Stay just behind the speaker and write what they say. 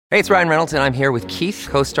Hey, it's Ryan Reynolds, and I'm here with Keith,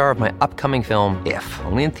 co-star of my upcoming film, If,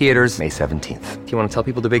 only in theaters May 17th. Do you want to tell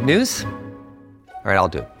people the big news? All right, I'll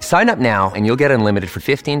do it. Sign up now and you'll get unlimited for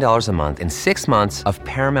 $15 a month and 6 months of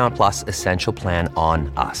Paramount Plus Essential Plan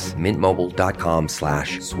on us.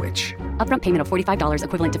 MintMobile.com/switch. Upfront payment of $45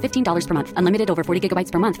 equivalent to $15 per month. Unlimited over 40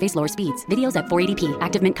 gigabytes per month. Face lower speeds. Videos at 480p.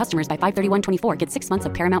 Active Mint customers by 531.24 get 6 months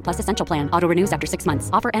of Paramount Plus Essential Plan. Auto renews after 6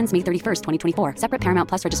 months. Offer ends May 31st, 2024. Separate Paramount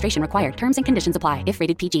Plus registration required. Terms and conditions apply if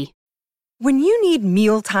rated PG. When you need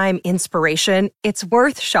mealtime inspiration, it's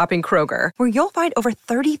worth shopping Kroger, where you'll find over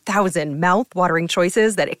 30,000 mouth-watering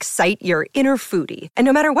choices that excite your inner foodie. And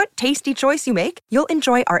no matter what tasty choice you make, you'll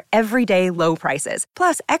enjoy our everyday low prices,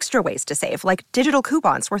 plus extra ways to save, like digital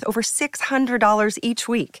coupons worth over $600 each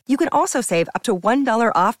week. You can also save up to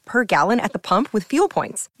 $1 off per gallon at the pump with fuel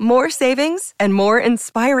points. More savings and more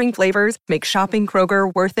inspiring flavors make shopping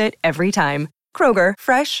Kroger worth it every time. Kroger,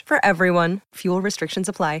 fresh for everyone. Fuel restrictions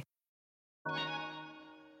apply.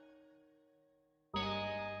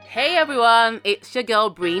 Hey everyone, it's your girl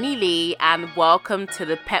Brainy Lee, and welcome to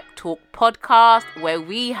the Pep Talk podcast, where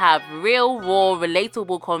we have real, raw,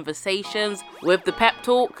 relatable conversations with the pep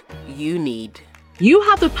talk you need. You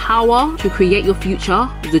have the power to create your future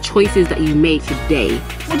with the choices that you make today.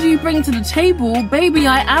 What do you bring to the table? Baby,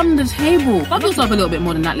 I am the table. Love yourself a little bit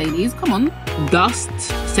more than that, ladies. Come on. Dust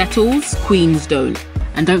settles, queens don't.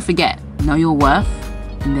 And don't forget, know your worth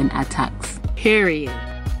and then add tax. Period.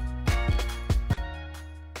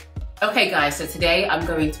 Okay guys, so today I'm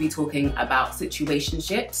going to be talking about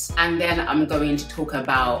situationships, and then I'm going to talk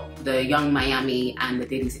about the Young Miami and the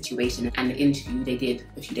Diddy situation and the interview they did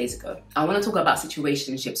a few days ago. I want to talk about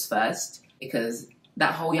situationships first, because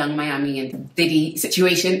that whole Young Miami and Diddy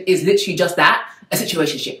situation is literally just that, a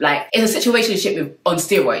situationship. Like, it's a situationship on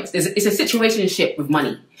steroids. It's a situationship with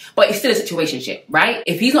money, but it's still a situationship, right?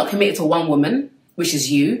 If he's not committed to one woman, which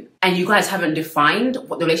is you, and you guys haven't defined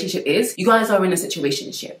what the relationship is, you guys are in a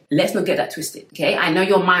situationship. Let's not get that twisted, okay? I know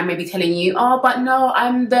your mind may be telling you, oh, but no,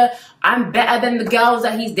 I'm better than the girls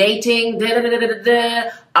that he's dating.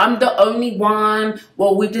 I'm the only one.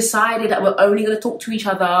 Well, we've decided that we're only going to talk to each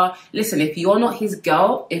other. Listen, if you're not his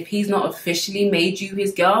girl, if he's not officially made you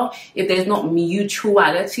his girl, if there's not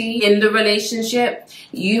mutuality in the relationship,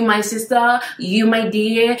 you, my sister, you, my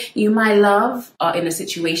dear, you, my love, are in a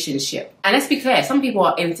situationship. And let's be clear, some people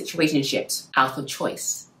are in situationships out of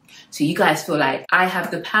choice. So you guys feel like I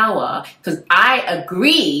have the power because I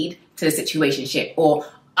agreed to the situationship, or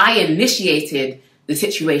I initiated the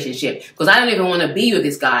situationship because I don't even want to be with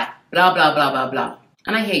this guy, blah, blah, blah, blah, blah.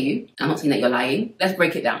 And I hear you. I'm not saying that you're lying. Let's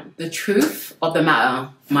break it down. The truth of the matter,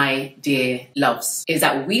 my dear loves, is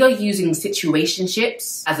that we are using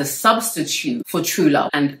situationships as a substitute for true love.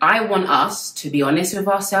 And I want us to be honest with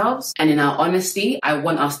ourselves. And in our honesty, I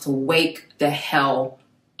want us to wake the hell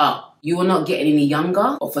up. You are not getting any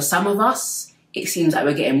younger, or for some of us, it seems like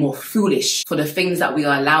we're getting more foolish for the things that we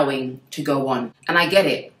are allowing to go on. And I get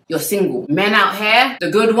it. You're single. Men out here, the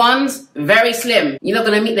good ones, very slim. You're not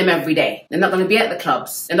going to meet them every day. They're not going to be at the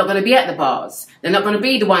clubs. They're not going to be at the bars. They're not going to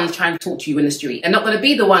be the ones trying to talk to you in the street. They're not going to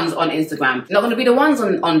be the ones on Instagram. They're not going to be the ones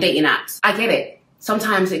on dating apps. I get it.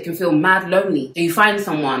 Sometimes it can feel mad lonely. So you find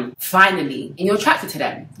someone, finally, and you're attracted to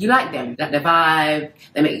them. You like them. Like their vibe.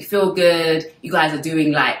 They make you feel good. You guys are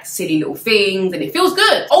doing like silly little things and it feels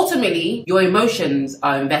good. Ultimately, your emotions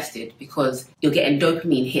are invested because you're getting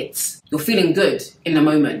dopamine hits. You're feeling good in the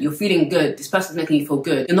moment. You're feeling good. This person's making you feel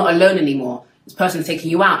good. You're not alone anymore. This person's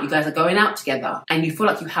taking you out. You guys are going out together and you feel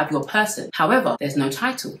like you have your person. However, there's no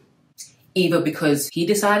title. Either because he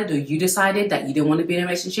decided or you decided that you didn't want to be in a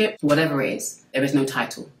relationship, whatever it is, there is no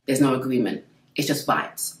title. There's no agreement. It's just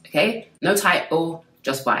vibes, okay? No title,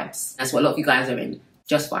 just vibes. That's what a lot of you guys are in,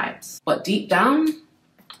 just vibes. But deep down,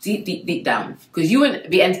 deep down, because you wouldn't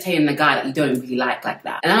be entertaining a guy that you don't really like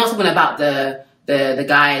that. And I'm not talking about the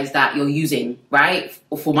guys that you're using, right?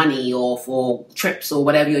 Or for money or for trips or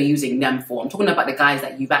whatever you're using them for. I'm talking about the guys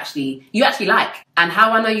that you actually like. And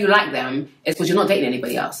how I know you like them is because you're not dating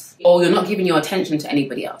anybody else, or you're not giving your attention to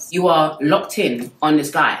anybody else. You are locked in on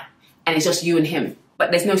this guy and it's just you and him.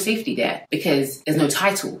 But there's no safety there because there's no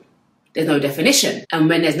title. There's no definition. And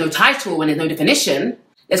when there's no title, when there's no definition,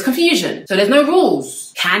 there's confusion. So there's no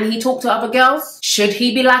rules. Can he talk to other girls? Should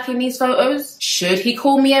he be liking these photos? Should he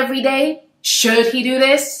call me every day? Should he do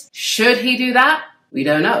this? Should he do that? We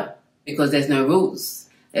don't know because there's no rules.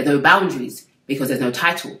 There's no boundaries because there's no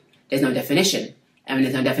title. There's no definition. And when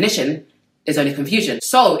there's no definition, there's only confusion.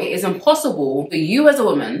 So it is impossible for you as a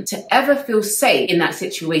woman to ever feel safe in that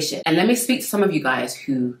situation. And let me speak to some of you guys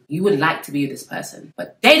who you would like to be with this person,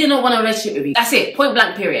 but they do not want a relationship with you. That's it, point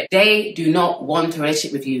blank period. They do not want a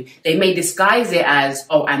relationship with you. They may disguise it as,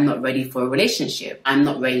 oh, I'm not ready for a relationship. I'm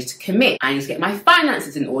not ready to commit. I need to get my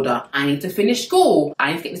finances in order. I need to finish school.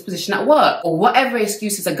 I need to get this position at work. Or whatever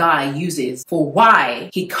excuses a guy uses for why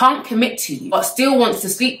he can't commit to you, but still wants to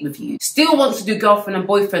sleep with you, still wants to do girlfriend and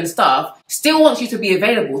boyfriend stuff, still wants you to be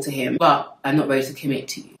available to him, but I'm not ready to commit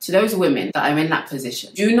to you. To those women that are in that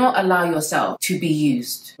position, do not allow yourself to be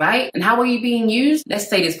used, right? And how are you being used? Let's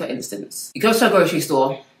say this for instance. You go to a grocery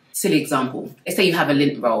store, silly example. Let's say you have a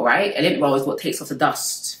lint roll, right? A lint roll is what takes off the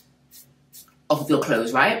dust off of your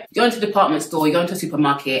clothes, right? You go into a department store, you go into a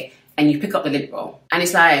supermarket, and you pick up the lint roll. And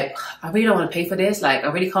it's like, I really don't want to pay for this. Like,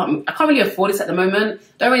 I can't really afford this at the moment.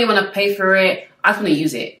 Don't really want to pay for it. I just want to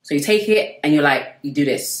use it. So you take it and you're like, you do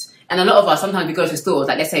this. And a lot of us, sometimes we go to stores,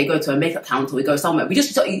 like let's say you go to a makeup counter, we go somewhere, we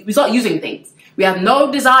start using things. We have no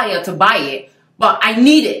desire to buy it, but I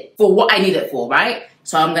need it for what I need it for, right?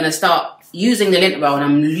 So I'm going to start using the lint roll and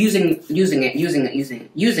I'm using it.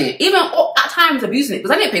 Even at times abusing it,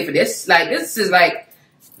 because I didn't pay for this. Like, this is like,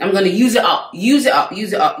 I'm going to use it up. Because I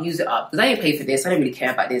didn't pay for this. I don't really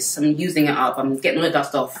care about this. I'm using it up. I'm getting all the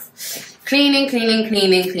dust off. Cleaning.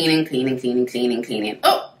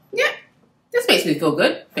 Oh, yeah. This makes me feel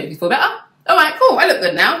good. Makes me feel better. All right, cool. I look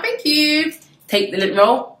good now. Thank you. Take the lint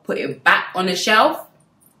roll, put it back on the shelf,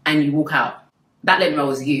 and you walk out. That lint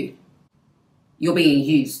roll is you. You're being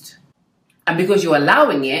used. And because you're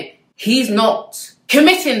allowing it, he's not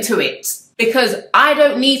committing to it. Because I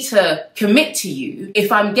don't need to commit to you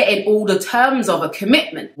if I'm getting all the terms of a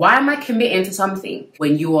commitment. Why am I committing to something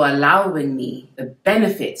when you are allowing me the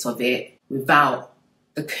benefits of it without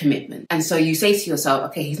the commitment? And so you say to yourself,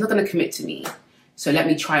 okay, he's not going to commit to me, so let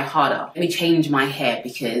me try harder. Let me change my hair,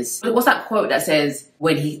 because what's that quote that says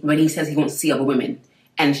when he says he wants to see other women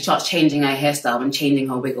and starts changing her hairstyle and changing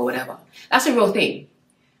her wig or whatever? That's a real thing.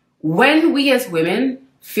 When we as women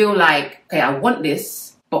feel like, okay, I want this,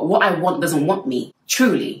 but what I want doesn't want me,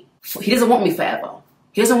 truly. He doesn't want me forever.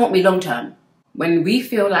 He doesn't want me long term. When we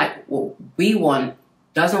feel like what we want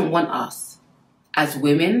doesn't want us as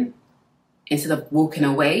women, instead of walking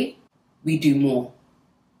away, we do more.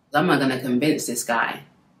 I'm not going to convince this guy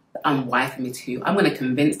that I'm wifing me too. I'm going to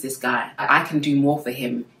convince this guy that I can do more for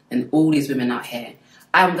him than all these women out here.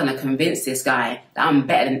 I'm going to convince this guy that I'm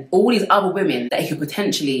better than all these other women that he could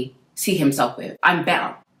potentially see himself with. I'm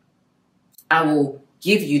better. I will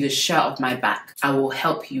give you the shirt off my back. I will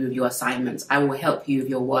help you with your assignments. I will help you with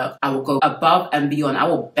your work. I will go above and beyond. I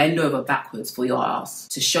will bend over backwards for your ass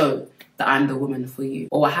to show that I'm the woman for you.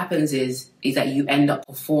 Or what happens is that you end up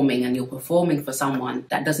performing, and you're performing for someone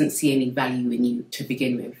that doesn't see any value in you to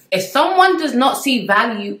begin with. If someone does not see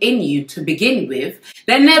value in you to begin with,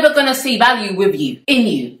 they're never going to see value with you, in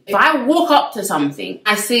you. If I walk up to something,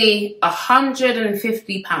 I see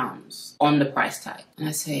 £150 on the price tag, and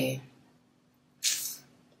I say,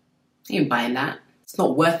 I ain't buying that. It's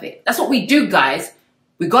not worth it. That's what we do, guys.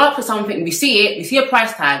 We go up for something, we see it, we see a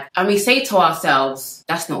price tag, and we say to ourselves,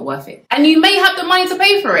 that's not worth it. And you may have the money to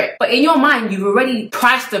pay for it, but in your mind, you've already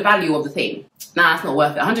priced the value of the thing. Nah, that's not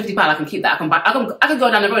worth it. £150, I can keep that. I can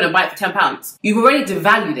go down the road and buy it for £10. You've already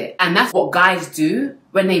devalued it. And that's what guys do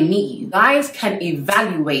when they meet you. Guys can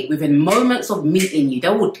evaluate within moments of meeting you. They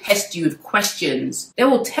will test you with questions. They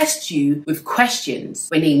will test you with questions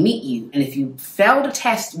when they meet you. And if you fail the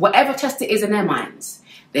test, whatever test it is in their minds,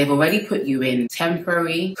 they've already put you in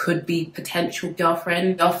temporary, could be potential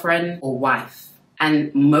girlfriend, or wife.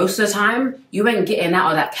 And most of the time, you ain't getting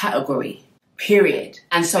out of that category, period.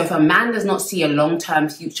 And so if a man does not see a long-term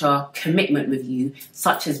future commitment with you,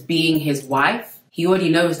 such as being his wife, he already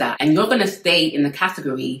knows that. And you're going to stay in the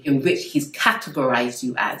category in which he's categorized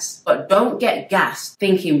you as. But don't get gassed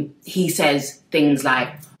thinking he says things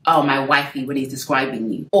like, oh, my wifey, when he's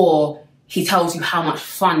describing you. Or he tells you how much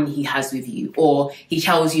fun he has with you. Or he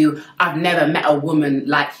tells you, I've never met a woman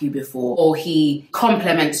like you before. Or he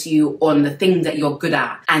compliments you on the things that you're good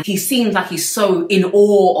at. And he seems like he's so in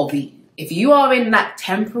awe of you. If you are in that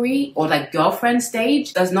temporary or like girlfriend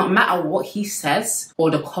stage, does not matter what he says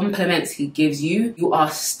or the compliments he gives you, you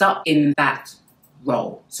are stuck in that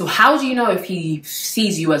role. So how do you know if he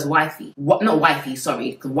sees you as wifey? Not wifey,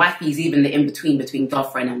 sorry, because wifey is even the in-between between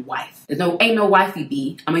girlfriend and wife. Ain't no wifey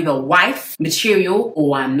B. I'm either wife material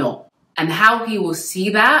or I'm not. And how he will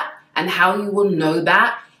see that and how he will know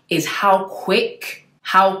that is how quick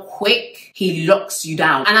how quick he locks you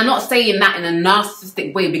down. And I'm not saying that in a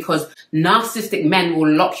narcissistic way, because narcissistic men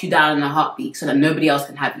will lock you down in a heartbeat so that nobody else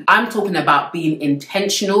can have you. I'm talking about being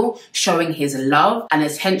intentional, showing his love and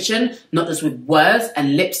attention, not just with words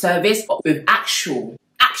and lip service, but with actual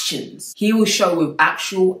actions. He will show with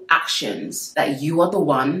actual actions that you are the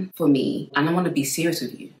one for me and I want to be serious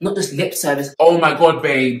with you. Not just lip service. Oh my God,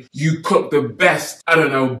 babe, you cook the best, I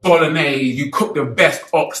don't know, bolognese, you cook the best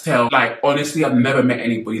oxtail. Like, honestly, I've never met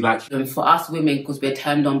anybody like you. And for us women, because we're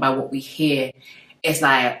turned on by what we hear, it's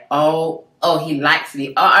like, oh, he likes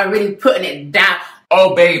me. Oh, I'm really putting it down.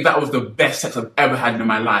 Oh, babe, that was the best sex I've ever had in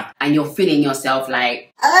my life. And you're feeling yourself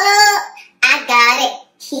like, oh, I got it.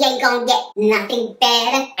 He ain't gonna get nothing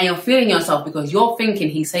better. And you're feeling yourself because you're thinking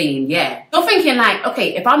he's saying yeah. You're thinking like,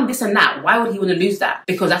 okay, if I'm this and that, why would he want to lose that?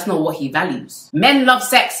 Because that's not what he values. Men love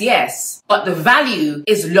sex, yes, but the value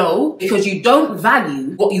is low because you don't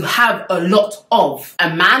value what you have a lot of.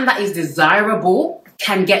 A man that is desirable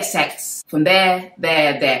can get sex from there.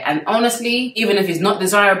 And honestly, even if he's not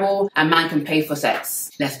desirable, a man can pay for sex.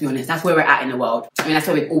 Let's be honest, that's where we're at in the world. I mean, that's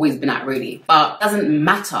where we've always been at, really. But it doesn't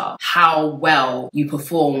matter how well you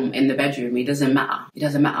perform in the bedroom. It doesn't matter. It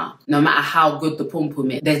doesn't matter. No matter how good the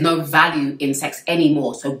pum-pum is, there's no value in sex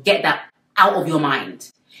anymore. So get that out of your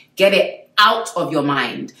mind. Get it out of your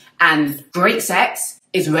mind. And great sex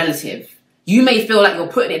is relative. You may feel like you're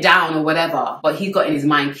putting it down or whatever, but he's got in his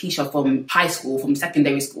mind Keisha from high school, from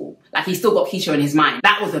secondary school. Like, he's still got Keisha in his mind.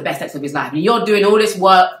 That was the best sex of his life. And you're doing all this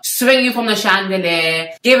work, swinging from the chandelier,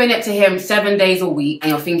 giving it to him 7 days a week, and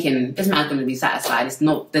you're thinking, this man's going to be satisfied. There's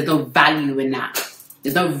no value in that.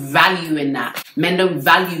 There's no value in that. Men don't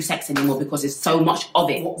value sex anymore because there's so much of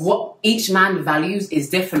it. What each man values is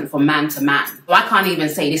different from man to man. So I can't even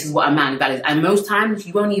say this is what a man values. And most times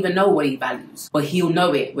you won't even know what he values. But he'll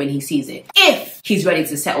know it when he sees it. If he's ready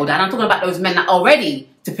to settle down. I'm talking about those men that are ready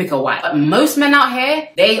to pick a wife. But most men out here,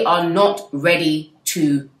 they are not ready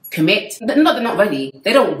to commit. No, they're not ready.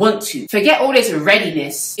 They don't want to. Forget all this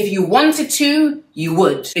readiness. If you wanted to, you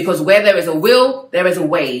would. Because where there is a will, there is a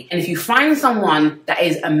way. And if you find someone that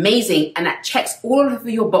is amazing and that checks all of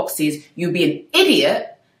your boxes, you'd be an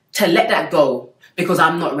idiot to let that go. Because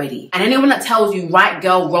I'm not ready. And anyone that tells you right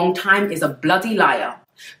girl, wrong time is a bloody liar.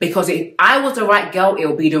 Because if I was the right girl, it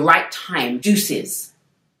will be the right time. Deuces.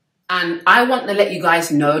 And I want to let you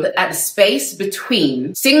guys know that the space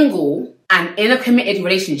between single and in a committed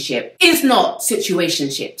relationship is not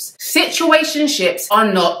situationships. Situationships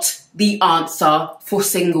are not the answer for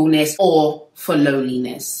singleness or for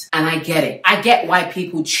loneliness. And I get it. I get why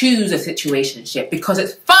people choose a situationship, because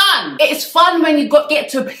it's fun. It's fun when you get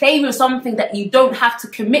to play with something that you don't have to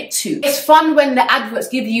commit to. It's fun when the adverts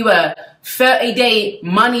give you a 30-day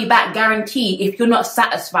money-back guarantee if you're not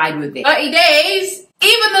satisfied with it. 30 days?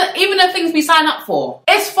 Even the things we sign up for.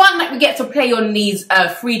 It's fun that we get to play on these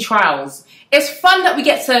free trials. It's fun that we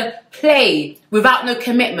get to play without no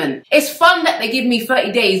commitment. It's fun that they give me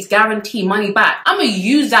 30 days guarantee money back. I'm going to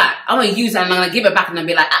use that. and I'm going to give it back and then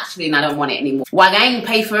be like, actually, I don't want it anymore. Why I ain't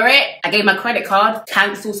pay for it? I gave my credit card,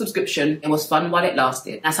 cancel subscription. It was fun while it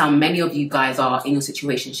lasted. That's how many of you guys are in your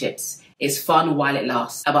situationships. It's fun while it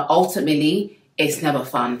lasts. But ultimately, it's never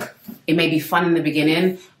fun. It may be fun in the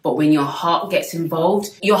beginning, but when your heart gets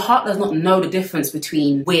involved, your heart does not know the difference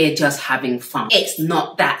between we're just having fun. It's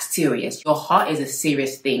not that serious. Your heart is a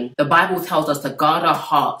serious thing. The Bible tells us to guard our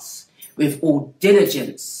hearts with all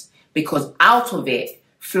diligence, because out of it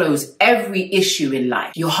flows every issue in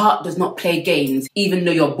life. Your heart does not play games, even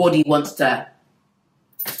though your body wants to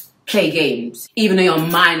play games, even though your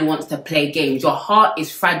mind wants to play games. Your heart is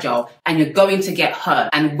fragile and you're going to get hurt.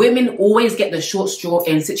 And women always get the short straw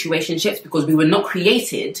in situationships because we were not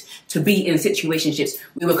created to be in situationships.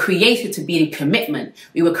 We were created to be in commitment.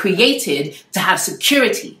 We were created to have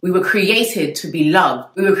security. We were created to be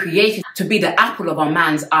loved. We were created to be the apple of our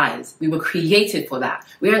man's eyes. We were created for that.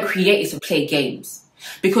 We weren't created to play games.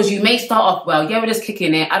 Because you may start off, well, yeah, we're just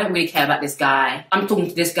kicking it. I don't really care about this guy. I'm talking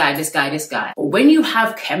to this guy. But when you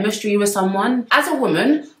have chemistry with someone, as a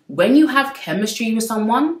woman, when you have chemistry with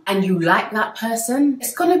someone and you like that person,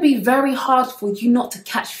 it's going to be very hard for you not to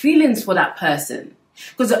catch feelings for that person.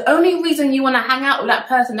 Because the only reason you want to hang out with that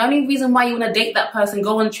person, the only reason why you want to date that person,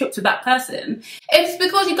 go on trips with that person, it's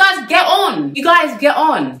because you guys get on. You guys get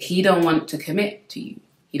on. He don't want to commit to you.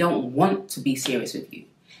 He don't want to be serious with you.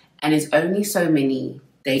 And there's only so many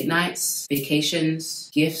date nights,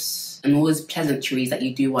 vacations, gifts, and all those pleasantries that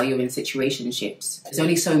you do while you're in situationships. There's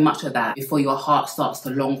only so much of that before your heart starts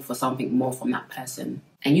to long for something more from that person.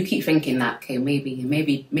 and you keep thinking that, okay, maybe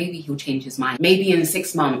he'll change his mind. Maybe in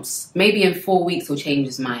 6 months, maybe in 4 weeks he'll change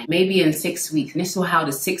his mind. Maybe in 6 weeks. And this is how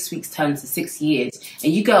the 6 weeks turns to 6 years.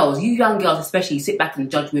 And you girls, you young girls especially, you sit back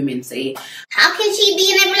and judge women and say, how can she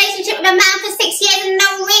be in a relationship with a man for 6 years and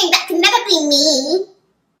no ring? That can never be me.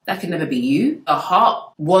 That can never be you. The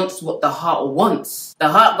heart wants what the heart wants. The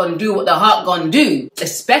heart gonna do what the heart gonna do.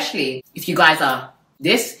 Especially if you guys are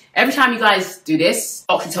this. Every time you guys do this,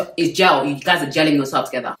 oxytocin is gel. You guys are gelling yourself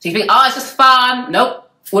together. So you think, oh, it's just fun.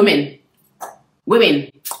 Nope. Women.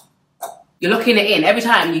 You're locking it in. Every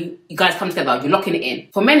time you guys come together, you're locking it in.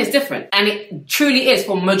 For men, it's different. And it truly is.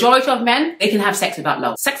 For majority of men, they can have sex without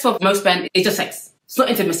love. Sex for most men is just sex. It's not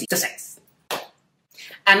intimacy, it's just sex.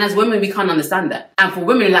 And as women, we can't understand that. And for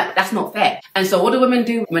women, like, that's not fair. And so what do women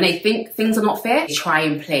do when they think things are not fair? They try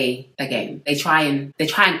and play a game. They try and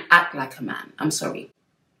act like a man. I'm sorry,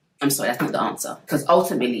 that's not the answer. Because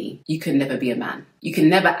ultimately, you can never be a man. You can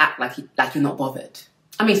never act like you're not bothered.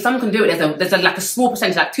 I mean, some can do it. There's like a small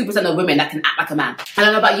percentage, like 2% of women that can act like a man. I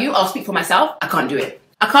don't know about you. I'll speak for myself. I can't do it.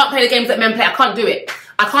 I can't play the games that men play. I can't do it.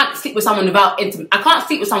 I can't sleep with someone without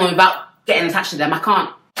getting attached to them. I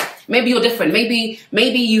can't. Maybe you're different.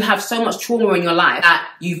 Maybe you have so much trauma in your life that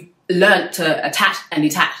you've learned to attach and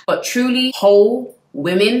detach. But truly whole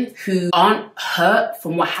women who aren't hurt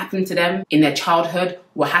from what happened to them in their childhood,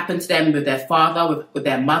 what happened to them with their father, with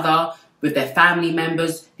their mother, with their family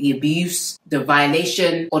members, the abuse, the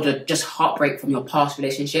violation, or the just heartbreak from your past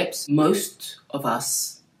relationships. Most of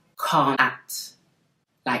us can't act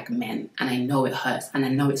like men. And I know it hurts, and I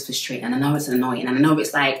know it's frustrating, and I know it's annoying, and I know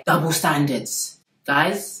it's like double standards.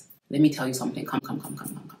 Guys, let me tell you something. Come.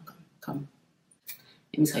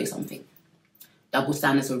 Let me tell you something. Double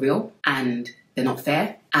standards are real, and they're not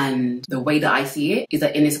fair. And the way that I see it is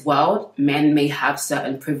that in this world, men may have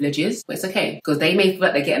certain privileges, but it's okay. Because they may feel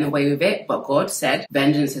like they're getting away with it, but God said,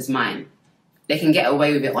 vengeance is mine. They can get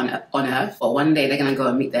away with it on earth, but one day they're going to go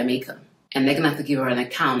and meet their maker. And they're going to have to give her an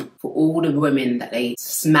account for all the women that they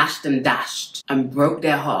smashed and dashed and broke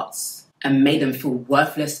their hearts and made them feel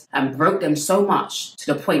worthless and broke them so much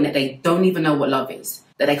to the point that they don't even know what love is,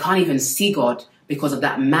 that they can't even see God because of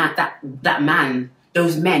that man,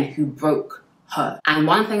 those men who broke her. And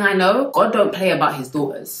one thing I know, God don't play about his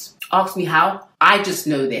daughters. Ask me how? I just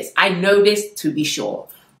know this. I know this to be sure.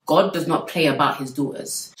 God does not play about his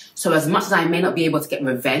daughters. So as much as I may not be able to get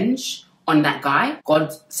revenge on that guy,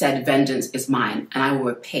 God said, vengeance is mine and I will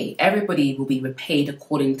repay. Everybody will be repaid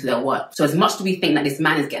according to their work. So as much as we think that this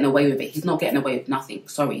man is getting away with it, he's not getting away with nothing.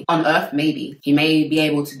 Sorry. On earth, maybe. He may be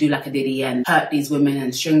able to do like a Diddy and hurt these women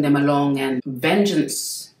and string them along, and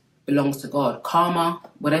vengeance belongs to God. Karma,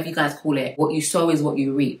 whatever you guys call it. What you sow is what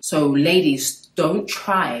you reap. So ladies, don't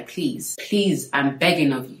try, please. Please, I'm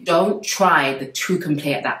begging of you. Don't try the two can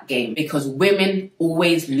play at that game, because women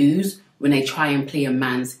always lose when they try and play a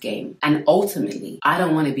man's game. And ultimately, I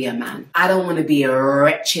don't want to be a man. I don't want to be a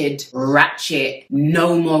wretched, ratchet,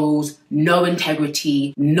 no morals, no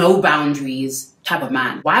integrity, no boundaries type of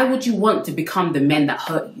man. Why would you want to become the men that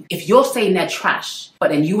hurt you? If you're saying they're trash,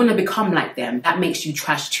 but then you want to become like them, that makes you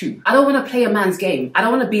trash too. I don't want to play a man's game. I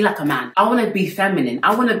don't want to be like a man. I want to be feminine.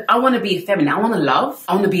 I want to be feminine. I want to love.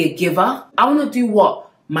 I want to be a giver. I want to do what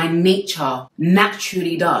my nature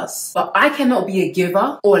naturally does. But I cannot be a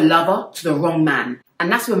giver or a lover to the wrong man. And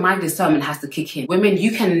that's where my discernment has to kick in. Women,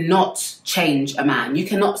 you cannot change a man. You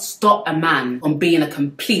cannot stop a man from being a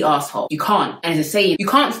complete asshole. You can't. And as I say, you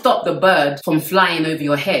can't stop the bird from flying over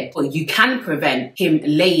your head, but you can prevent him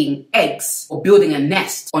laying eggs or building a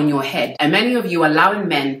nest on your head. And many of you are allowing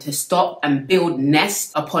men to stop and build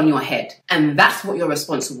nests upon your head. And that's what you're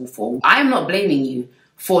responsible for. I'm not blaming you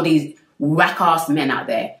for these whack-ass men out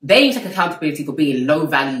there. They need to take accountability for being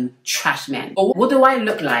low-value trash men. But what do I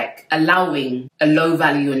look like allowing a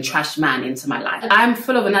low-value and trash man into my life? I'm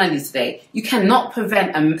full of analogies today. You cannot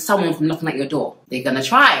prevent someone from knocking at your door. They're gonna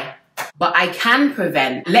try. But I can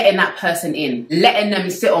prevent letting that person in, letting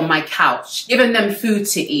them sit on my couch, giving them food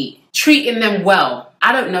to eat, treating them well.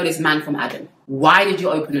 I don't know this man from Adam. Why did you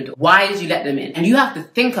open the door? Why did you let them in? And you have to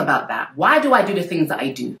think about that. Why do I do the things that I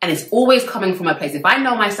do? And it's always coming from a place. If I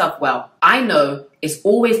know myself well, I know it's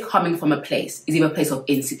always coming from a place. It's either a place of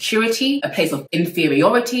insecurity, a place of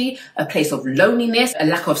inferiority, a place of loneliness, a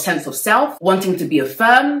lack of sense of self, wanting to be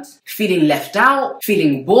affirmed, feeling left out,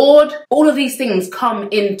 feeling bored. All of these things come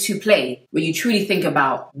into play when you truly think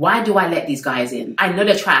about, why do I let these guys in? I know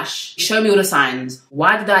they're trash. Show me all the signs.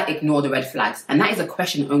 Why did I ignore the red flags? And that is a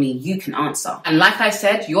question only you can answer. And like I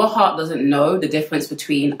said, your heart doesn't know the difference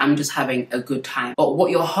between I'm just having a good time. But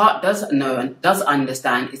what your heart does know and does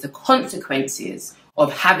understand is the consequences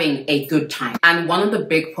of having a good time. And one of the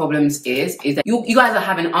big problems is that you guys are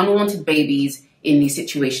having unwanted babies in these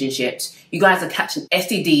situationships. You guys are catching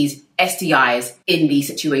STDs, STIs in these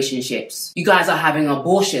situationships. You guys are having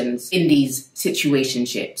abortions in these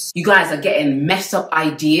situationships. You guys are getting messed up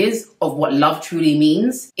ideas of what love truly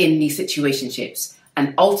means in these situationships.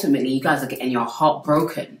 And ultimately, you guys are getting your heart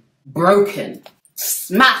broken,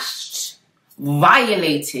 smashed,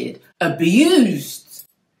 violated, abused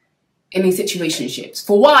in these situationships.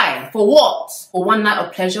 For why? For what? For one night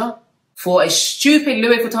of pleasure? For a stupid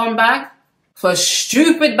Louis Vuitton bag? For a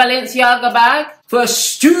stupid Balenciaga bag? For a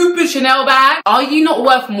stupid Chanel bag? Are you not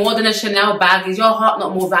worth more than a Chanel bag? Is your heart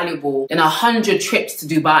not more valuable than 100 trips to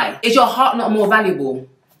Dubai? Is your heart not more valuable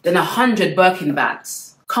than 100 Birkin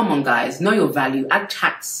bags? Come on, guys. Know your value. Add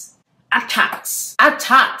tax. Add tax. Add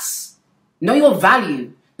tax. Know your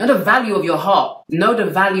value. Know the value of your heart. Know the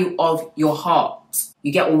value of your heart.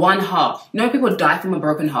 You get one heart. You know, people die from a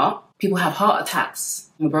broken heart. People have heart attacks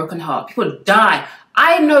from a broken heart. People die.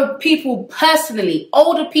 I know people personally,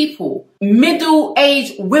 older people,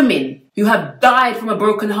 middle-aged women who have died from a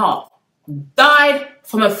broken heart. Died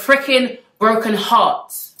from a freaking broken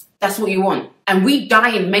heart. That's what you want. And we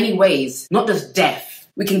die in many ways, not just death.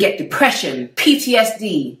 We can get depression,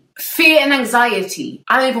 PTSD, fear and anxiety.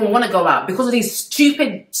 I don't even want to go out because of these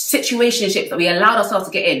stupid situationships that we allowed ourselves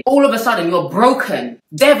to get in. All of a sudden, you're broken,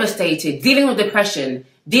 devastated, dealing with depression,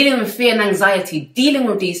 dealing with fear and anxiety, dealing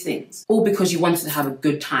with these things. All because you wanted to have a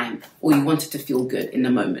good time or you wanted to feel good in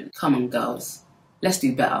the moment. Come on, girls. Let's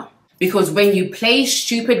do better. Because when you play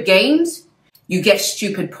stupid games, you get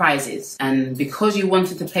stupid prizes. And because you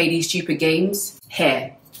wanted to play these stupid games,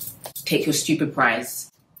 here, take your stupid prize.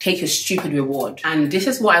 Take your stupid reward. And this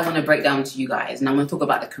is what I want to break down to you guys. And I'm going to talk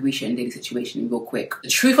about the Carisha and Daily situation real quick. The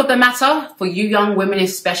truth of the matter, for you young women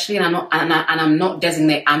especially, and I'm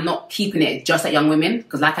not keeping it just at young women,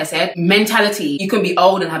 because like I said, mentality, you can be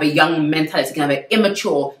old and have a young mentality. You can have an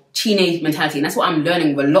immature teenage mentality. And that's what I'm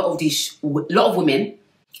learning with a lot of women.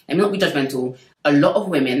 Let me not be judgmental. A lot of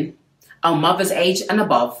women, our mother's age and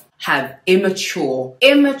above, have immature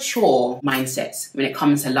mindsets when it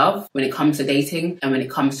comes to love, when it comes to dating, and when it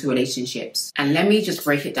comes to relationships. And let me just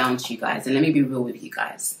break it down to you guys, and let me be real with you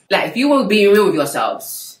guys. Like, if you were being real with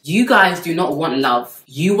yourselves, you guys do not want love.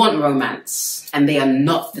 You want romance, and they are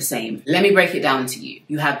not the same. Let me break it down to you.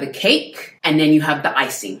 You have the cake, and then you have the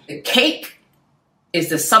icing. The cake is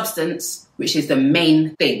the substance, which is the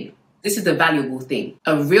main thing. This is the valuable thing.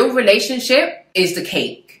 A real relationship is the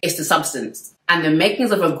cake. It's the substance. And the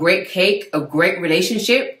makings of a great cake, a great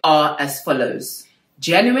relationship, are as follows.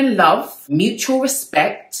 Genuine love, mutual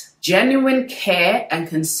respect, genuine care and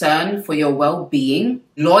concern for your well-being,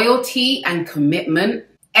 loyalty and commitment,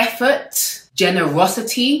 effort,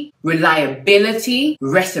 generosity, reliability,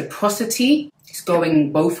 reciprocity, it's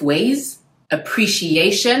going both ways,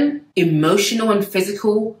 appreciation, emotional and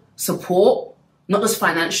physical support, not just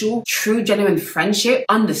financial, true genuine friendship,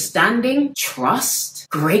 understanding, trust,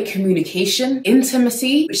 great communication,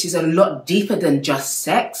 intimacy, which is a lot deeper than just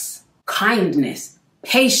sex, kindness,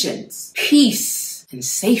 patience, peace, and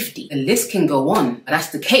safety. The list can go on, but that's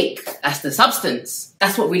the cake, that's the substance,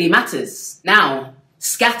 that's what really matters. Now,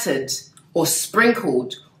 scattered or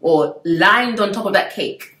sprinkled or lined on top of that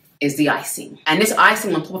cake is the icing. And this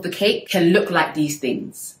icing on top of the cake can look like these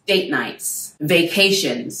things. Date nights,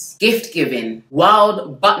 vacations, gift giving,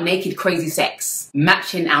 wild butt naked crazy sex,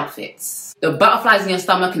 matching outfits, the butterflies in your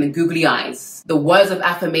stomach and the googly eyes, the words of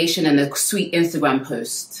affirmation and the sweet Instagram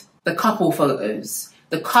post, the couple photos,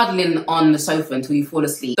 the cuddling on the sofa until you fall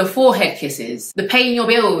asleep, the forehead kisses, the paying your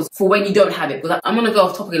bills for when you don't have it. Because I'm going to go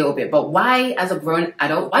off topic a little bit, but why as a grown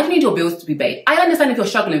adult, why do you need your bills to be paid? I understand if you're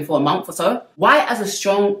struggling for a month or so. Why as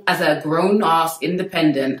a grown-ass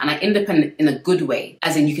independent, and independent in a good way,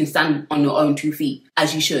 as in you can stand on your own 2 feet,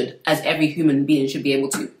 as you should, as every human being should be able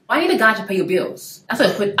to. Why need a guy to pay your bills? That's a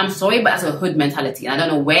hood, I'm sorry, but that's a hood mentality. And I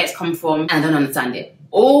don't know where it's come from, and I don't understand it.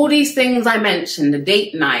 All these things I mentioned, the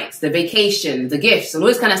date nights, the vacations, the gifts, and all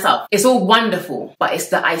this kind of stuff, it's all wonderful, but it's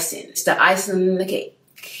the icing. It's the icing on the cake.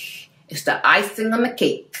 It's the icing on the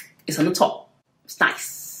cake. It's on the top. It's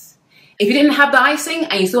nice. If you didn't have the icing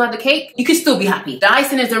and you still had the cake, you could still be happy. The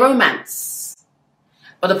icing is the romance.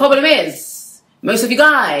 But the problem is, most of you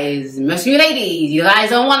guys, most of you ladies, you guys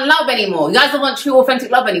don't want love anymore. You guys don't want true,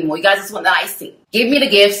 authentic love anymore. You guys just want the icing. Give me the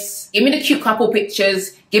gifts. Give me the cute couple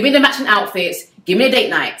pictures. Give me the matching outfits. Give me the date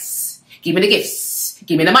nights. Give me the gifts.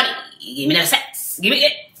 Give me the money. Give me the sex. Give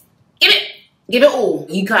it. Give it all.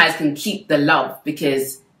 You guys can keep the love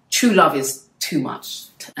because true love is too much.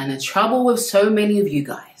 And the trouble with so many of you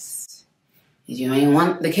guys is you ain't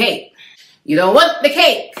want the cake. You don't want the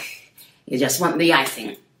cake. You just want the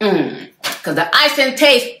icing. Because the icing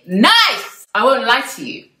tastes nice. I won't lie to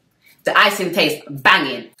you. The icing tastes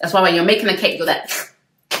banging. That's why when you're making a cake, you're like,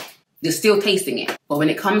 you're still tasting it. But when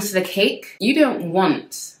it comes to the cake, you don't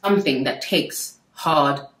want something that takes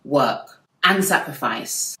hard work and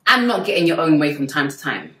sacrifice and not getting your own way from time to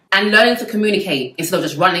time. And learning to communicate instead of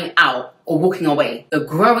just running out or walking away. The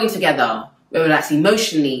growing together, whether that's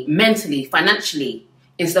emotionally, mentally, financially,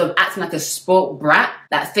 instead of acting like a spoiled brat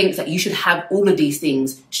that thinks that you should have all of these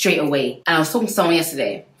things straight away. And I was talking to someone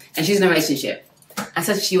yesterday, and she's in a relationship. And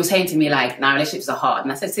so she was saying to me, like, nah, relationships are hard.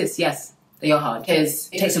 And I said, sis, yes, they are hard. Because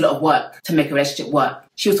it takes a lot of work to make a relationship work.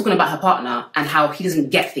 She was talking about her partner and how he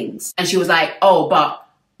doesn't get things. And she was like, oh, but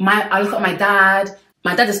I look at my dad.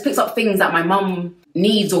 My dad just picks up things that my mum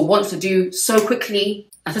needs or wants to do so quickly.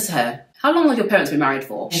 I said to her, how long have your parents been married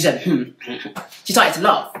for? She said, She started to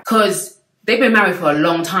laugh because they've been married for a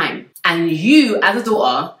long time. And you, as a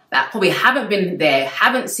daughter, that probably haven't been there,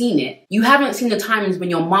 haven't seen it. You haven't seen the times when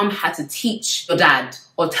your mum had to teach your dad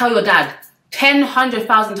or tell your dad 10,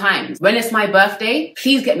 100,000 times, when it's my birthday,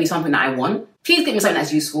 please get me something that I want. Please get me something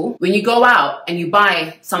that's useful. When you go out and you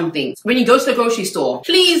buy something, when you go to the grocery store,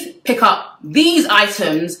 please pick up these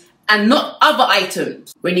items and not other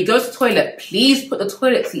items. When you go to the toilet, please put the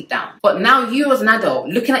toilet seat down. But now you as an adult,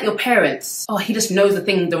 looking at your parents, oh, he just knows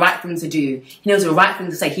the right thing to do. He knows the right thing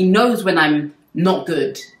to say. He knows when I'm not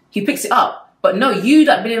good. He picks it up. But no, you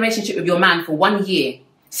that been in a relationship with your man for 1 year,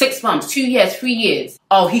 6 months, 2 years, 3 years.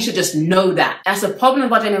 Oh, he should just know that. That's the problem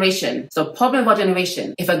of our generation. It's the problem of our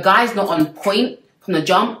generation. If a guy's not on point from the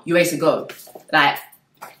jump, you're ready to go. Like,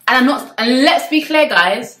 and let's be clear,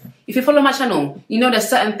 guys. If you follow my channel, you know there's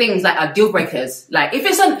certain things that are deal breakers. Like,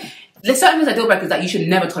 there's certain things that are deal breakers that you should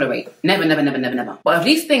never tolerate. Never, never, never, never, never. But if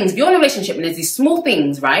these things, if you're in a relationship and there's these small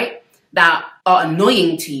things, right, that are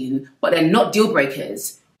annoying to you, but they're not deal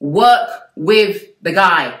breakers, work with the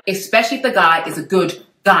guy, especially if the guy is a good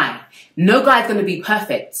guy. No guy's going to be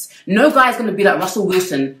perfect. No guy's going to be like Russell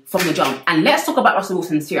Wilson from the jump. And let's talk about Russell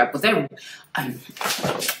Wilson's here, because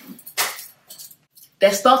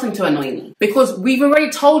they're starting to annoy me. Because we've already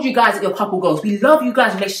told you guys that your couple goals. We love you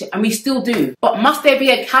guys' relationship, and we still do. But must there be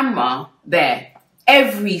a camera there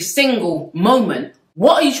every single moment?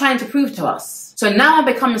 What are you trying to prove to us? So now I'm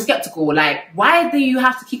becoming skeptical. Like, why do you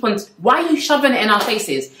have to keep on... Why are you shoving it in our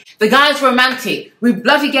faces? The guy's romantic. We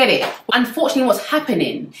bloody get it. Unfortunately, what's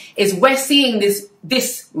happening is we're seeing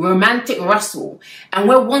this romantic Russell, and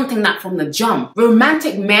we're wanting that from the jump.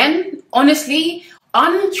 Romantic men, honestly,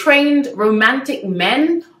 untrained romantic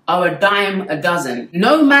men are a dime a dozen.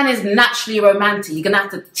 No man is naturally romantic. You're going to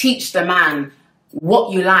have to teach the man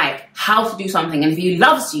what you like, how to do something. And if he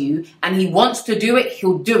loves you and he wants to do it,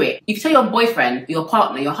 he'll do it. You can tell your boyfriend, your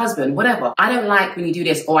partner, your husband, whatever, I don't like when you do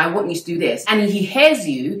this, or I want you to do this. And he hears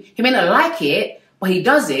you, he may not like it, but he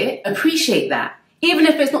does it. Appreciate that. Even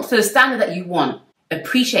if it's not to the standard that you want,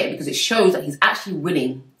 appreciate it, because it shows that he's actually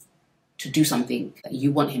willing to do something that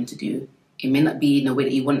you want him to do. It may not be in the way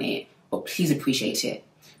that you want it, but please appreciate it.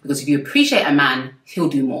 Because if you appreciate a man, he'll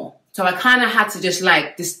do more. So I kind of had to just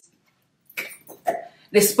like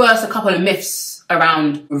disperse a couple of myths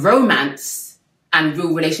around romance and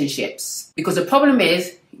real relationships. Because the problem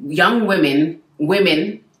is, young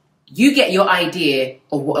women, you get your idea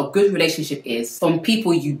of what a good relationship is from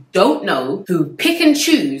people you don't know, who pick and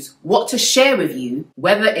choose what to share with you,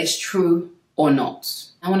 whether it's true or not.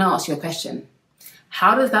 I want to ask you a question.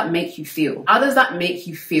 How does that make you feel? How does that make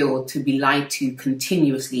you feel to be lied to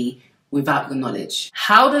continuously without your knowledge?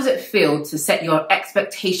 How does it feel to set your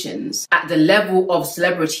expectations at the level of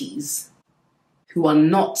celebrities who are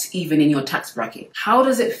not even in your tax bracket? How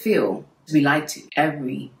does it feel to be lied to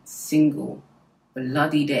every single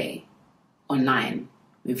bloody day online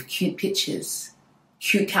with cute pictures,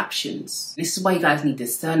 cute captions? This is why you guys need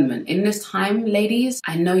discernment. In this time, ladies,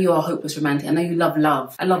 I know you are hopeless romantic. I know you love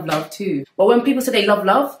love. I love love too. But when people say they love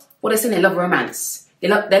love, what they're saying, they love romance. They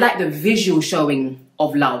like the visual showing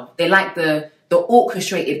of love. They like the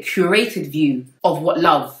orchestrated, curated view of what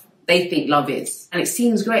love, they think love is. And it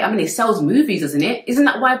seems great. I mean, it sells movies, doesn't it? Isn't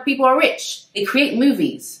that why people are rich? They create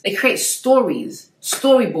movies. They create stories,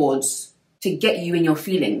 storyboards to get you in your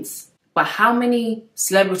feelings. But how many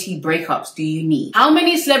celebrity breakups do you need? How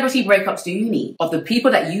many celebrity breakups do you need of the people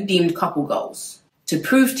that you deemed couple goals to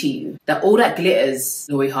prove to you that all that glitters,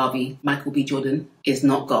 Lori Harvey, Michael B. Jordan, is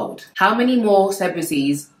not gold? How many more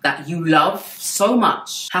celebrities that you love so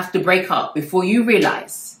much have to break up before you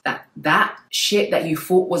realize that that shit that you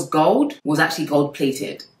thought was gold was actually gold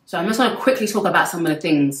plated? So I'm just going to quickly talk about some of the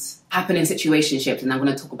things happening in situationships, and I'm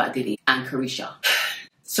going to talk about Diddy and Carisha.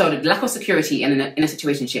 So the lack of security in a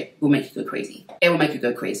situationship will make you go crazy. It will make you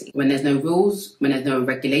go crazy. When there's no rules, when there's no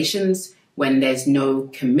regulations, when there's no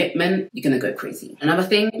commitment, you're going to go crazy. Another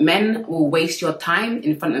thing, men will waste your time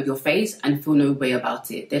in front of your face and feel no way about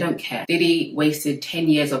it. They don't care. Diddy wasted 10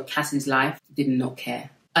 years of Cassie's life, did not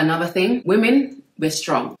care. Another thing, women, we're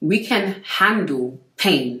strong. We can handle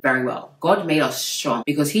pain very well. God made us strong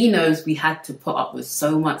because he knows we had to put up with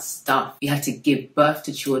so much stuff. We had to give birth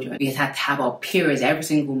to children. We had to have our periods every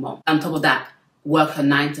single month. On top of that, work a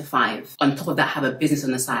 9 to 5. On top of that, have a business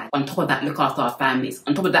on the side. On top of that, look after our families.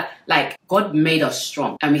 On top of that, like, God made us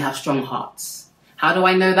strong and we have strong hearts. How do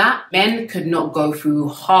I know that? Men could not go through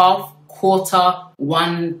half, quarter,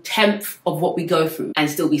 1/10 of what we go through and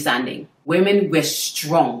still be standing. Women, we're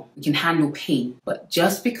strong. We can handle pain. But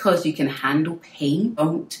just because you can handle pain,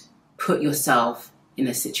 don't put yourself in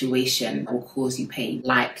a situation that will cause you pain,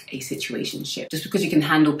 like a situationship. Just because you can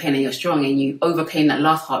handle pain and you're strong and you overcame that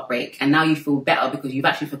last heartbreak and now you feel better because you've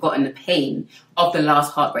actually forgotten the pain of the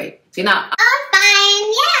last heartbreak. So now, I'm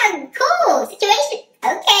fine. Yeah, cool. Situation.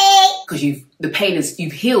 Okay. because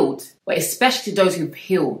you've healed. But especially to those who've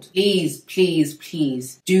healed, please, please,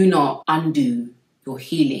 please do not undo your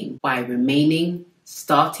healing by remaining,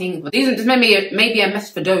 starting. But this may be a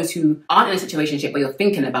message for those who aren't in a situationship where you're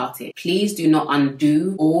thinking about it. Please do not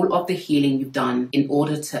undo all of the healing you've done in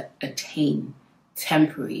order to attain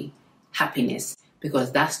temporary happiness,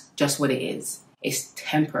 because that's just what it is. It's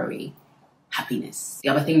temporary happiness. The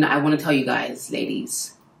other thing that I want to tell you guys,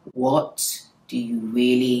 ladies, what do you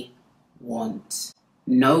really want?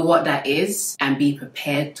 Know what that is and be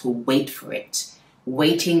prepared to wait for it.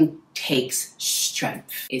 Waiting takes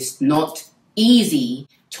strength. It's not easy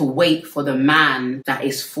to wait for the man that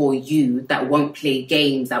is for you, that won't play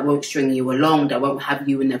games, that won't string you along, that won't have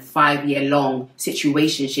you in a 5-year-long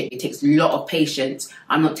situationship. It takes a lot of patience.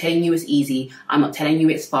 I'm not telling you it's easy. I'm not telling you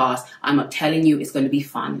it's fast. I'm not telling you it's going to be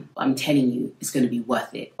fun. I'm telling you it's going to be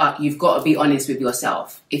worth it. But you've got to be honest with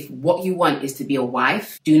yourself. If what you want is to be a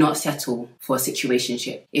wife, do not settle for a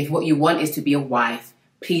situationship. If what you want is to be a wife,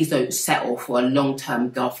 please don't settle for a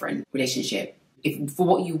long-term girlfriend relationship. If for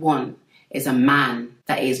what you want is a man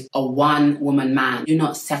that is a one-woman man, do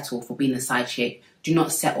not settle for being a side chick. Do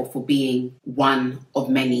not settle for being one of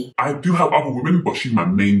many. I do have other women, but she's my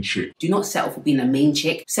main chick. Do not settle for being a main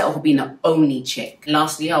chick. Settle for being the only chick.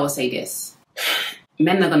 Lastly, I will say this.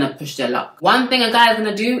 Men are going to push their luck. One thing a guy is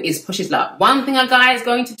going to do is push his luck. One thing a guy is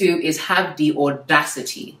going to do is have the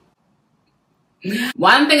audacity.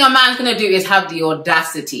 One thing a man's going to do is have the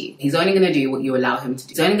audacity. He's only going to do what you allow him to do.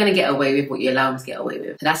 He's only going to get away with what you allow him to get away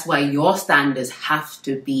with. So that's why your standards have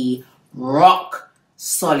to be rock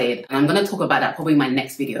solid. And I'm going to talk about that probably in my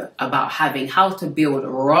next video, about how to build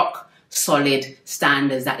rock solid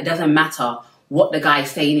standards, that it doesn't matter what the guy is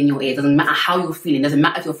saying in your ear. It doesn't matter how you're feeling. It doesn't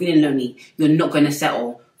matter if you're feeling lonely. You're not going to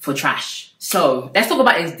settle for trash. So let's talk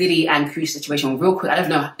about this Diddy and Creech situation real quick. I don't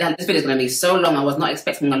know, this video is going to be so long. I was not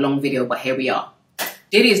expecting a long video, but here we are.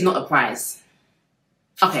 Diddy is not a prize.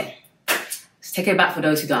 Okay, let's take it back for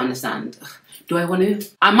those who don't understand. Do I want to?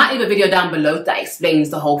 I might leave a video down below that explains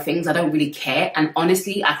the whole thing. I don't really care. And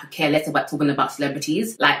honestly, I could care less about talking about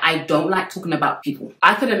celebrities. Like, I don't like talking about people.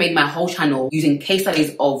 I could have made my whole channel using case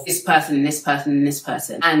studies of this person and this person and this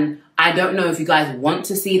person. And I don't know if you guys want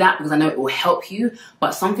to see that, because I know it will help you.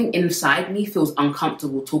 But something inside me feels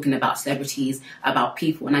uncomfortable talking about celebrities, about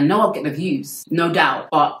people. And I know I'll get the views, no doubt.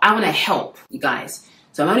 But I want to help you guys.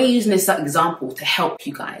 So I'm only using this example to help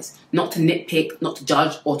you guys, not to nitpick, not to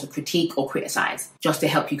judge or to critique or criticize, just to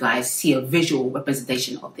help you guys see a visual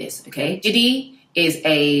representation of this, okay? Diddy is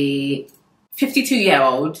a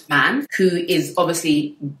 52-year-old man who is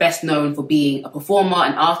obviously best known for being a performer,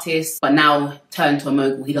 an artist, but now turned to a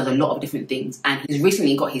mogul. He does a lot of different things, and he's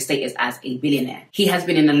recently got his status as a billionaire. He has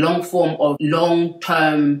been in a long form of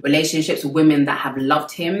long-term relationships with women that have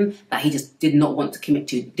loved him, that he just did not want to commit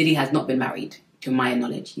to. Diddy has not been married. To my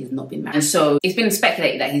knowledge, he has not been married. And so it's been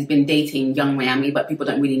speculated that he's been dating Young Miami, but people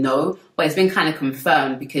don't really know. But it's been kind of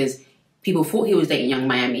confirmed because people thought he was dating Young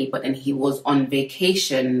Miami, but then he was on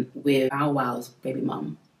vacation with Bow Wow's baby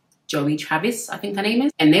mum, Joey Travis, I think her name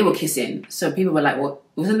is. And they were kissing. So people were like, well,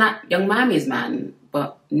 wasn't that Young Miami's man?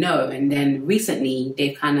 But no. And then recently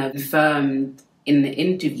they've kind of confirmed in the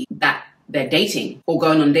interview that they're dating, or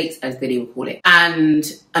going on dates, as Diddy would call it. And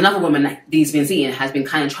another woman that Diddy's been seeing has been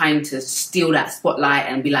kind of trying to steal that spotlight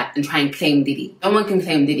and be like, and try and claim Diddy. No one can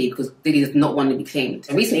claim Diddy because Diddy does not want to be claimed.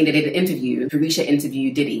 So recently they did an interview, Carisha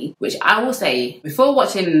interviewed Diddy, which I will say, before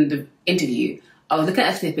watching the interview, I was looking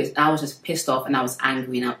at snippets and I was just pissed off and I was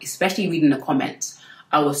angry now, especially reading the comments.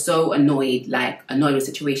 I was so annoyed with the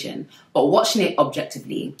situation. But watching it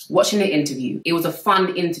objectively, watching the interview, it was a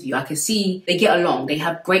fun interview. I could see they get along. They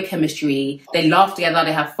have great chemistry. They laugh together.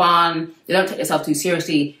 They have fun. They don't take themselves too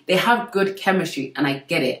seriously. They have good chemistry, and I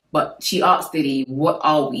get it. But she asked Diddy, what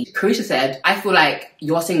are we? Carisha said, I feel like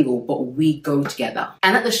you're single, but we go together.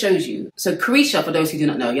 And that just shows you. So Carisha, for those who do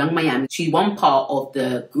not know, Young Miami, she's one part of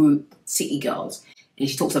the group City Girls. And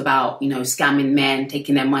she talks about, scamming men,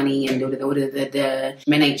 taking their money, and the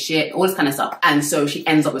men ain't shit, all this kind of stuff. And so she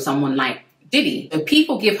ends up with someone like Diddy. So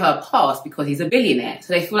people give her a pass because he's a billionaire.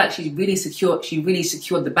 So they feel like she's really secure. She really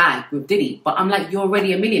secured the bag with Diddy. But I'm like, you're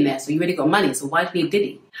already a millionaire, so you already got money. So why do you need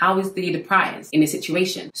Diddy? How is Diddy the prize in this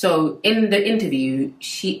situation? So in the interview,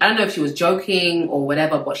 I don't know if she was joking or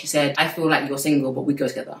whatever, but she said, I feel like you're single, but we go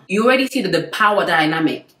together. You already see the power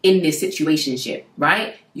dynamic in this situationship,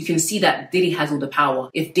 right? You can see that Diddy has all the power.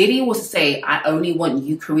 If Diddy was to say, I only want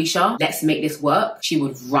you, Carisha, let's make this work, she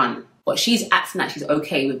would run. But she's acting like she's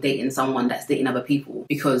okay with dating someone that's dating other people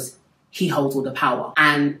because he holds all the power.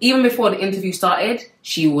 And even before the interview started,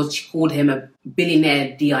 she called him a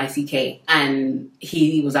billionaire DICK. And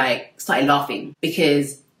he was started laughing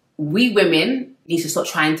because we women need to stop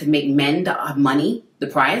trying to make men that have money the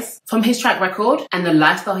prize. From his track record and the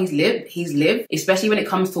lifestyle he's lived, especially when it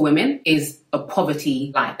comes to women, is a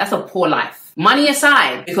poverty life. That's a poor life. Money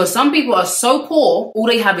aside, because some people are so poor, all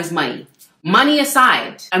they have is money. Money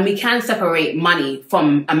aside, and we can separate money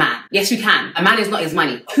from a man. Yes, we can. A man is not his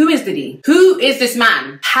money. Who is Diddy? Who is this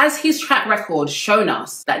man? Has his track record shown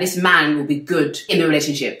us that this man will be good in a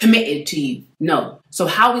relationship, committed to you? No. So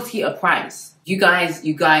how is he a prize? You guys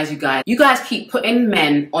keep putting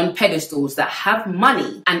men on pedestals that have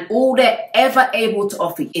money, and all they're ever able to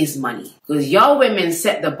offer is money. Because y'all women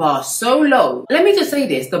set the bar so low. Let me just say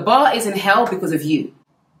this, the bar is in hell because of you.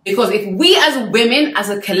 Because if we as women, as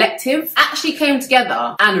a collective, actually came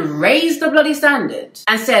together and raised the bloody standard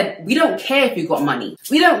and said, we don't care if you got money.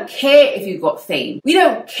 We don't care if you got fame. We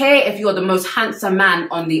don't care if you're the most handsome man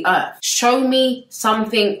on the earth. Show me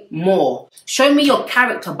something more. Show me your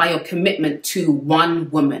character by your commitment to one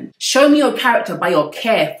woman. Show me your character by your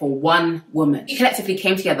care for one woman. We collectively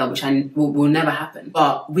came together, which will never happen.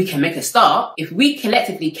 But we can make a start. If we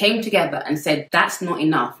collectively came together and said, that's not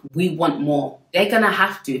enough, we want more. They're gonna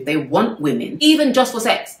have to, if they want women, even just for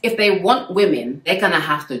sex, if they want women, they're gonna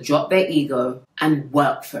have to drop their ego and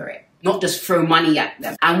work for it, not just throw money at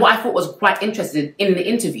them. And what I thought was quite interesting in the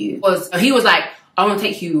interview was, he was like, I want to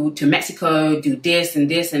take you to Mexico, do this and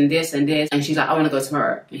this and this and this. And she's like, I want to go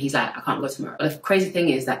tomorrow. And he's like, I can't go tomorrow. But the crazy thing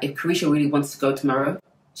is that if Carisha really wants to go tomorrow,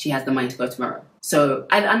 she has the money to go tomorrow. So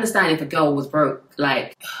I'd understand if a girl was broke,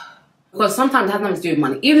 because sometimes it has nothing to do with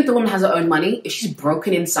money. Even if the woman has her own money, if she's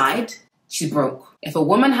broken inside, she's broke. If a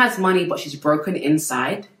woman has money but she's broken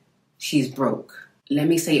inside, she's broke. Let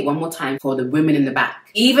me say it one more time for the women in the back.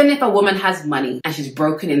 Even if a woman has money and she's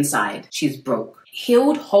broken inside, she's broke.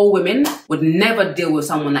 Healed, whole women would never deal with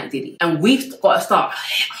someone like Diddy. And we've got to start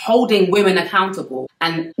holding women accountable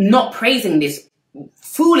and not praising this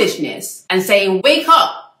foolishness and saying, wake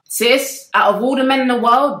up, sis. Out of all the men in the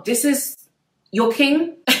world, this is your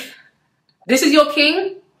king. This is your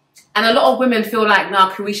king. And a lot of women feel like,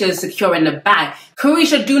 nah, Carisha is secure in the bag.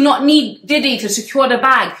 Carisha do not need Diddy to secure the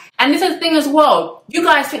bag. And this is the thing as well. You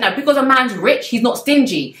guys think that because a man's rich, he's not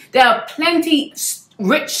stingy. There are plenty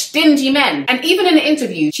rich, stingy men. And even in the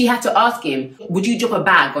interview, she had to ask him, would you drop a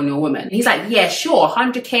bag on your woman? And he's like, yeah, sure,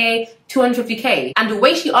 100K, 250K. And the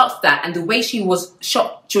way she asked that and the way she was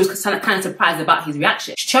shocked, she was kind of surprised about his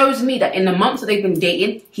reaction, shows me that in the months that they've been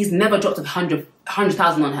dating, he's never dropped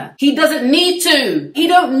 100,000 on her. He doesn't need to. He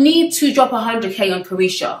don't need to drop 100K on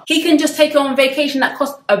Carisha. He can just take her on vacation that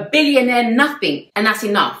costs a billionaire nothing, and that's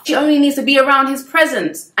enough. She only needs to be around his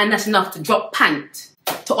presence, and that's enough to drop pant,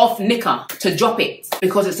 to off knicker, to drop it,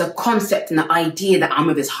 because it's a concept and an idea that I'm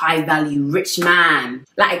with this high value rich man.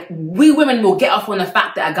 Like, we women will get off on the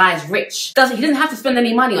fact that a guy is rich. He doesn't have to spend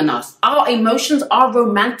any money on us. Our emotions, our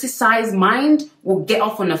romanticized mind will get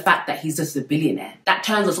off on the fact that he's just a billionaire. That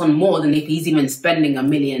turns us on more than if he's even spending $1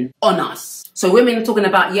 million on us. So women talking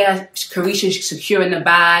about, yeah, Carisha's secure in the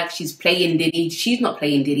bag, she's playing Diddy. She's not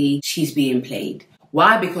playing Diddy, she's being played.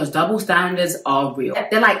 Why? Because double standards are real.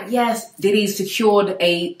 They're like, yes, Diddy's secured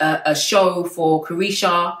a show for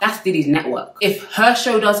Carisha. That's Diddy's network. If her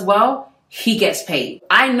show does well, he gets paid.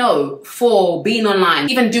 I know for being online,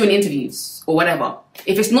 even doing interviews or whatever,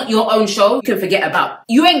 if it's not your own show, you can forget about.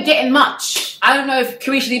 You ain't getting much. I don't know if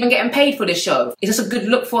Carisha's even getting paid for this show. It's just a good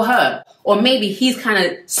look for her. Or maybe he's kind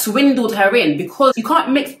of swindled her in, because you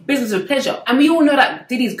can't mix business with pleasure. And we all know that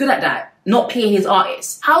Diddy's good at that. not paying his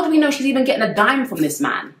artists. How do we know she's even getting a dime from this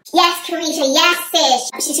man? Yes, Carisha,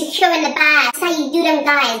 yes, sis. She's securing the bag. That's how you do them,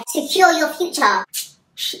 guys. Secure your future.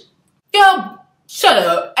 Girl, shut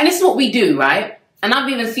up. And this is what we do, right? And I've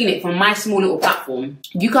even seen it from my small little platform.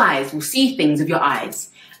 You guys will see things with your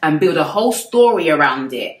eyes and build a whole story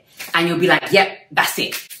around it. And you'll be like, yep, that's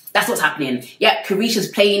it. That's what's happening. Yep, Carisha's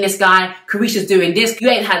playing this guy. Carisha's doing this. You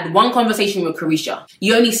ain't had one conversation with Carisha.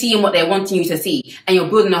 You're only seeing what they're wanting you to see. And you're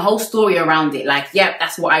building a whole story around it. Like, yep,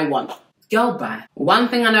 that's what I want. Girl, bye. One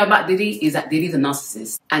thing I know about Diddy is that Diddy's a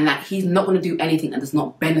narcissist. And that he's not going to do anything that does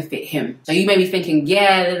not benefit him. So you may be thinking,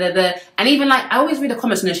 yeah, And even like, I always read the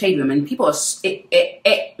comments in the shade room. And people are,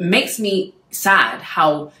 it makes me sad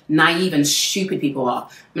how naive and stupid people are.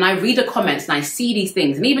 When I read the comments and I see these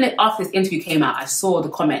things, and even after this interview came out, I saw the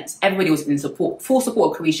comments. Everybody was in support, full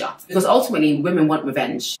support of Carisha. Because ultimately, women want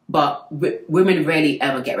revenge. But women rarely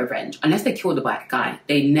ever get revenge. Unless they kill the black guy,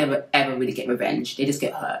 they never ever really get revenge. They just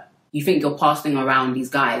get hurt. You think you're passing around these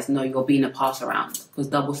guys. No, you're being a pass around. Because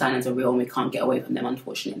double standards are real and we can't get away from them,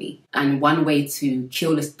 unfortunately. And one way to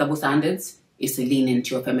kill this double standards is to lean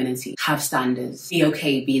into your femininity. Have standards. Be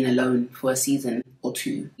okay being alone for a season or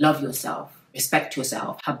two. Love yourself. Respect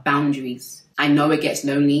yourself. Have boundaries. I know it gets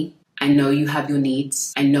lonely. I know you have your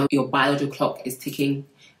needs. I know your biological clock is ticking.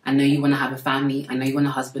 I know you want to have a family. I know you want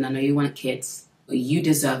a husband. I know you want kids. But you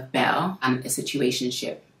deserve better and a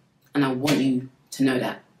situationship. And I want you to know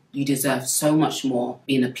that. You deserve so much more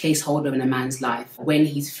being a placeholder in a man's life. When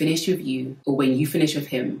he's finished with you or when you finish with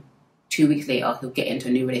him, 2 weeks later, he'll get into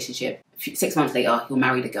a new relationship. 6 months later, he'll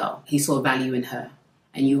marry the girl. He saw value in her.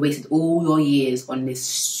 And you wasted all your years on this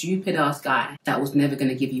stupid-ass guy that was never going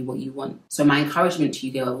to give you what you want. So my encouragement to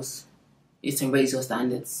you girls is to raise your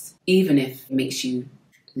standards, even if it makes you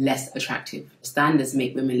less attractive. Standards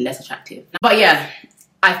make women less attractive. But yeah,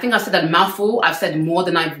 I think I've said a mouthful. I've said more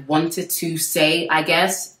than I've wanted to say, I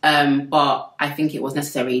guess. But I think it was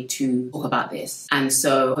necessary to talk about this. And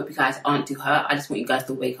so I hope you guys aren't too hurt. I just want you guys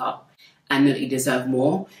to wake up and know that you deserve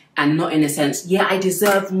more. And not in a sense, yeah, I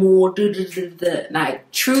deserve more.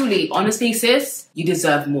 Like, truly, honestly, sis, you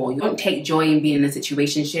deserve more. You don't take joy in being in a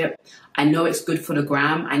situationship. I know it's good for the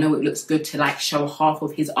gram. I know it looks good to like show half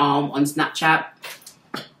of his arm on Snapchat.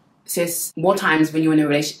 Sis, more times when you're in a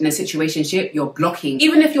situationship, you're blocking.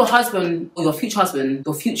 Even if your husband or your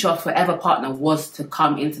future forever partner was to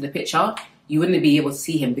come into the picture, you wouldn't be able to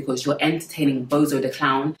see him because you're entertaining Bozo the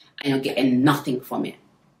Clown and you're getting nothing from it.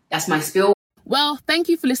 That's my spiel. Well, thank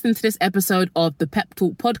you for listening to this episode of the Pep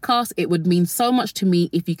Talk podcast. It would mean so much to me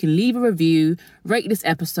if you can leave a review, rate this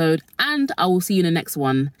episode, and I will see you in the next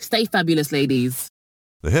one. Stay fabulous, ladies.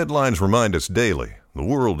 The headlines remind us daily, the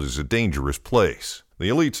world is a dangerous place. The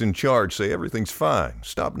elites in charge say everything's fine,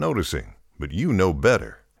 stop noticing. But you know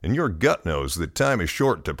better. And your gut knows that time is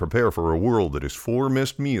short to prepare for a world that is 4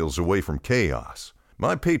 missed meals away from chaos.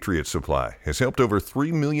 My Patriot Supply has helped over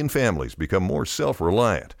 3 million families become more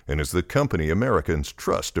self-reliant and is the company Americans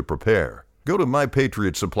trust to prepare. Go to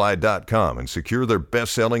MyPatriotSupply.com and secure their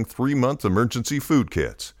best-selling 3-month emergency food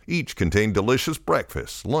kits. Each contain delicious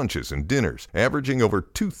breakfasts, lunches, and dinners, averaging over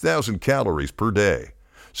 2,000 calories per day.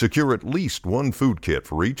 Secure at least 1 food kit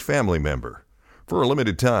for each family member. For a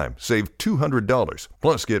limited time, save $200,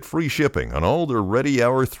 plus get free shipping on all their Ready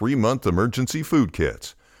Hour 3-month emergency food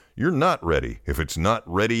kits. You're not ready if it's not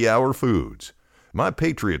Ready Hour Foods. My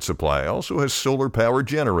Patriot Supply also has solar power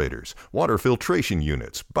generators, water filtration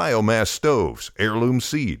units, biomass stoves, heirloom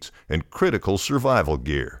seeds, and critical survival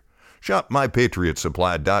gear. Shop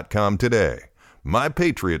MyPatriotSupply.com today.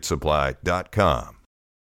 MyPatriotSupply.com.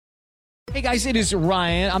 Hey guys, it is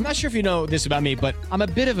Ryan. I'm not sure if you know this about me, but I'm a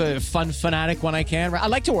bit of a fun fanatic when I can. I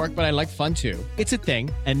like to work, but I like fun too. It's a thing.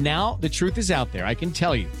 And now the truth is out there. I can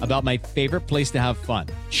tell you about my favorite place to have fun.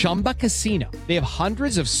 Chumba Casino. They have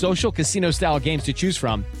hundreds of social casino style games to choose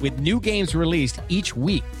from with new games released each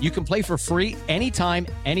week. You can play for free anytime,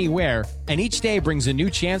 anywhere. And each day brings a new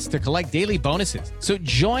chance to collect daily bonuses. So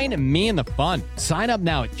join me in the fun. Sign up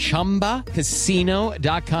now at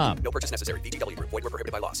ChumbaCasino.com. No purchase necessary. VGW. Void where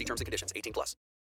prohibited by law. See terms and conditions. 18+.